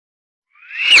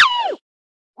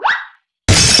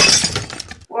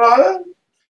What?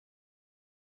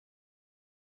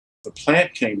 The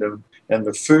plant kingdom and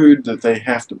the food that they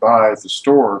have to buy at the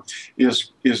store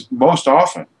is most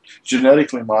often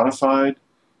genetically modified.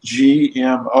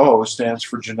 GMO stands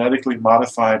for genetically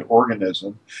modified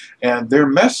organism, and they're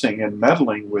messing and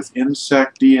meddling with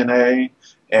insect DNA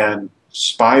and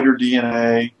spider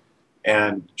DNA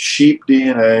and sheep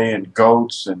DNA and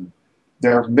goats, and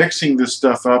they're mixing this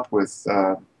stuff up with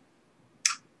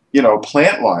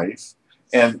plant life,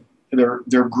 and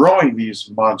they're growing these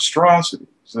monstrosities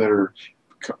that are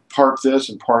part this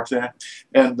and part that,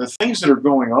 and the things that are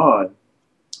going on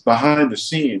behind the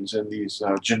scenes in these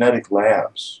genetic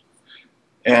labs,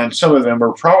 and some of them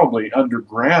are probably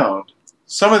underground.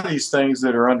 Some of these things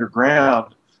that are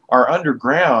underground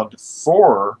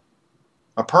for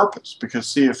a purpose, because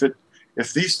see,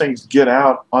 if these things get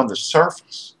out on the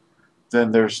surface,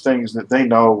 then there's things that they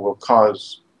know will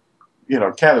cause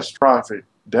catastrophic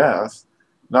death,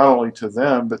 not only to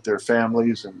them, but their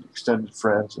families and extended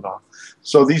friends and all.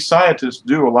 So these scientists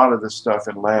do a lot of this stuff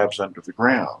in labs under the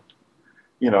ground.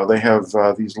 They have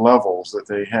these levels that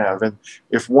they have. And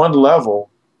if one level,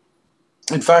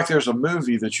 in fact, there's a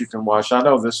movie that you can watch. I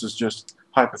know this is just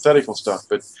hypothetical stuff,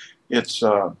 but it's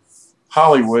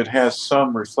Hollywood has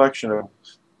some reflection of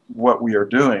what we are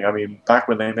doing. I mean, back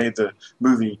when they made the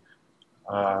movie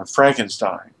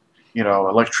Frankenstein,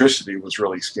 electricity was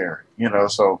really scary,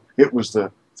 so it was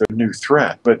the new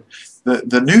threat. But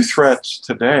the new threats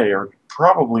today are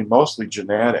probably mostly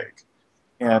genetic.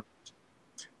 And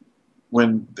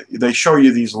when they show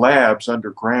you these labs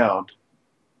underground,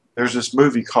 there's this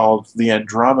movie called The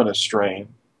Andromeda Strain,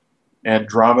 and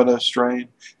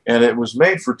it was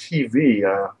made for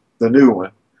TV, the new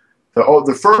one.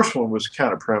 The first one was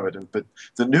kind of primitive, but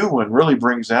the new one really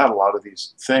brings out a lot of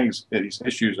these things, these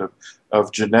issues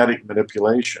of genetic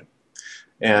manipulation.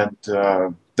 And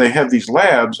they have these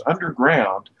labs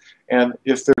underground, and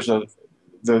if there's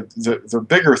the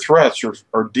bigger threats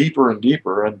are deeper and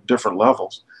deeper and different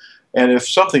levels. And if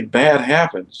something bad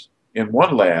happens in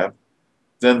one lab,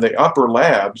 then the upper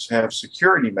labs have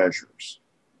security measures.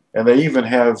 And they even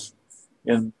have,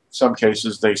 in some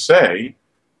cases, they say,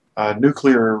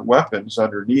 nuclear weapons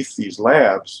underneath these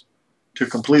labs to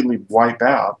completely wipe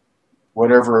out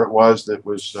whatever it was that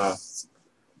was,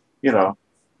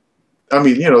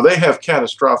 they have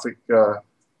catastrophic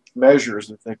measures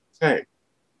that they can take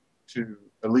to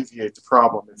alleviate the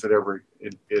problem if it ever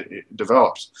it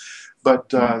develops.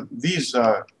 But these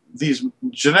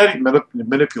genetic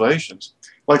manipulations,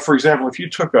 like for example, if you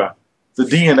took the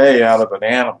DNA out of an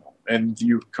animal and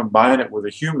you combine it with a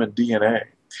human DNA,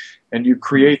 and you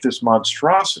create this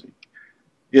monstrosity,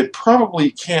 it probably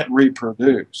can't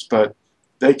reproduce, but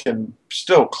they can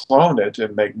still clone it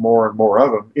and make more and more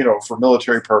of them, for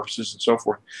military purposes and so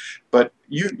forth. But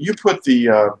you put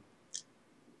the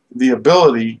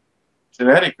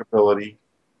genetic ability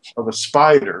of a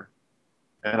spider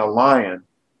and a lion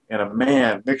and a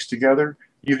man mixed together,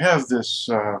 you have this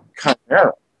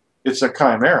chimera. It's a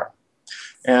chimera.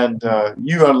 And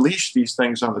you unleash these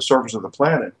things on the surface of the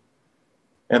planet,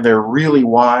 and they're really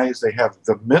wise. They have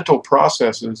the mental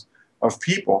processes of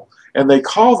people, and they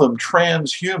call them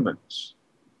transhumans.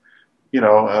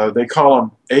 They call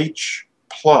them H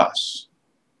plus,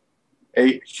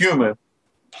 a human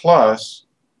plus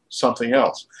something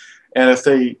else. And if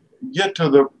they get to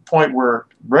the point where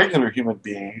regular human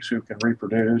beings who can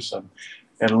reproduce and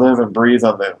live and breathe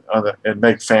and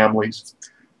make families,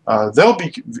 they'll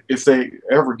be, if they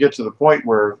ever get to the point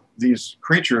where these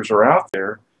creatures are out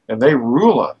there and they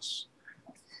rule us,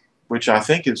 which I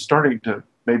think is starting to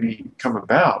maybe come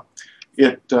about,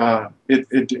 it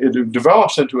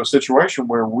develops into a situation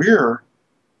where we're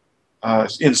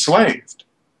enslaved,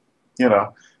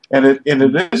 and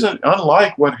it isn't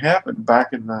unlike what happened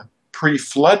back in the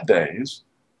pre-flood days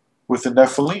with the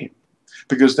Nephilim,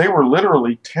 because they were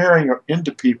literally tearing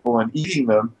into people and eating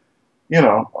them,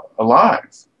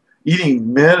 alive,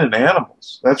 eating men and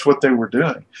animals. That's what they were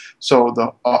doing. So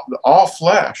the all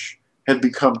flesh had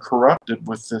become corrupted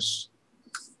with this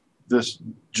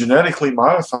genetically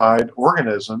modified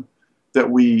organism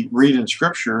that we read in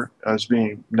Scripture as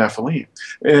being Nephilim.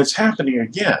 And it's happening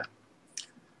again.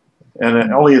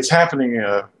 And only it's happening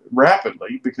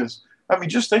rapidly because,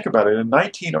 just think about it. In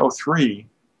 1903,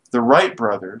 the Wright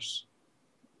brothers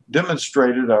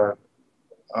demonstrated the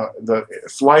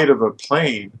flight of a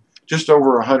plane just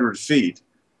over 100 feet.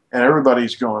 And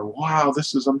everybody's going, wow,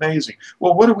 this is amazing.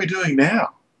 Well, what are we doing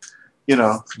now?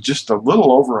 Just a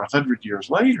little over 100 years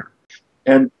later.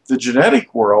 And the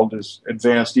genetic world is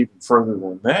advanced even further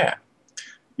than that.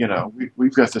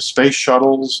 We've got the space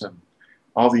shuttles and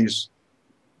all these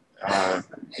uh,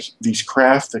 these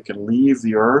craft that can leave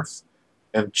the Earth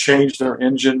and change their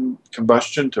engine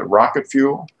combustion to rocket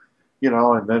fuel, you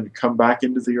know, and then come back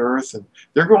into the Earth. And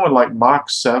they're going like Mach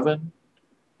 7,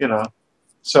 you know,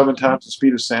 7 times the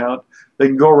speed of sound. They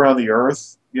can go around the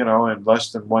Earth, you know, in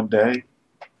less than 1 day,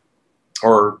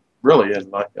 or really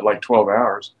in like 12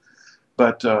 hours.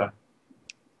 But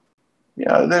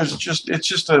yeah, it's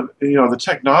just a, you know, the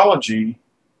technology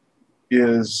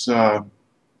is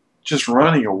just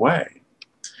running away.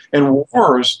 And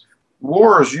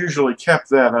wars usually kept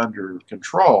that under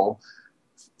control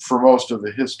for most of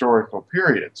the historical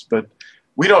periods. But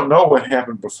we don't know what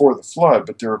happened before the flood,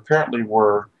 but there apparently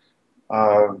were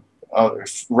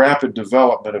rapid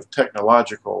development of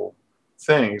technological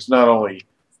things, not only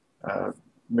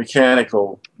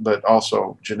mechanical, but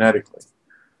also genetically.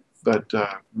 But,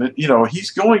 you know,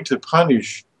 he's going to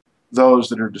punish those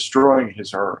that are destroying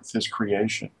his earth, his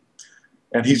creation.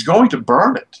 And he's going to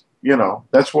burn it. You know,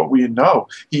 that's what we know.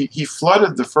 He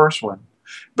flooded the first one,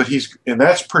 but and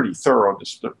that's pretty thorough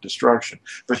destruction.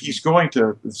 But he's going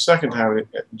to, the second time,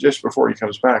 just before he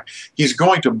comes back, he's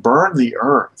going to burn the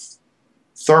earth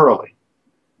thoroughly,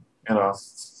 you know,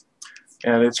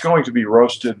 and it's going to be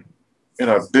roasted in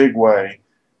a big way.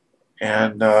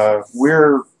 And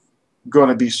we're going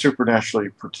to be supernaturally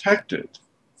protected,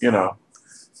 you know,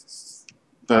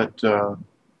 but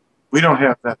we don't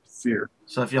have that to fear.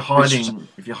 So if you're hiding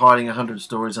 100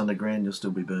 stories underground, you'll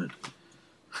still be burnt.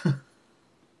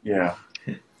 Yeah,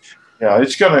 yeah,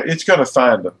 it's gonna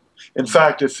find them. In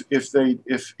fact, if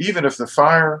even if the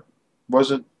fire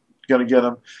wasn't gonna get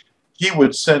them, he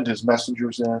would send his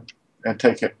messengers in and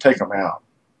take them out.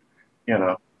 You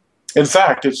know, in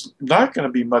fact, it's not going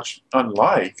to be much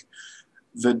unlike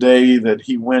the day that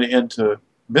he went into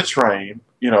Mitzrayim,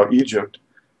 you know, Egypt,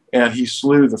 and he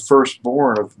slew the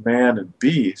firstborn of man and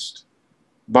beast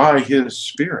by his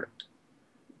spirit.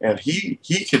 And he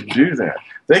can do that.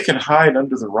 They can hide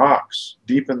under the rocks,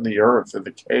 deep in the earth, in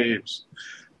the caves,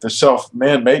 the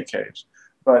man-made caves,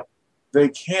 but they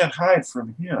can't hide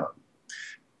from him.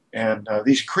 And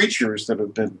these creatures that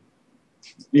have been,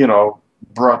 you know,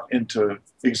 brought into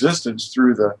existence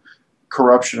through the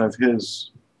corruption of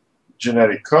his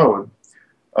genetic code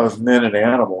of men and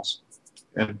animals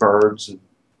and birds and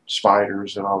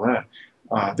spiders and all that,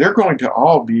 they're going to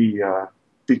all be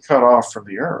cut off from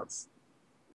the earth.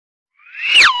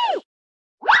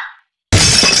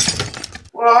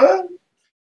 What?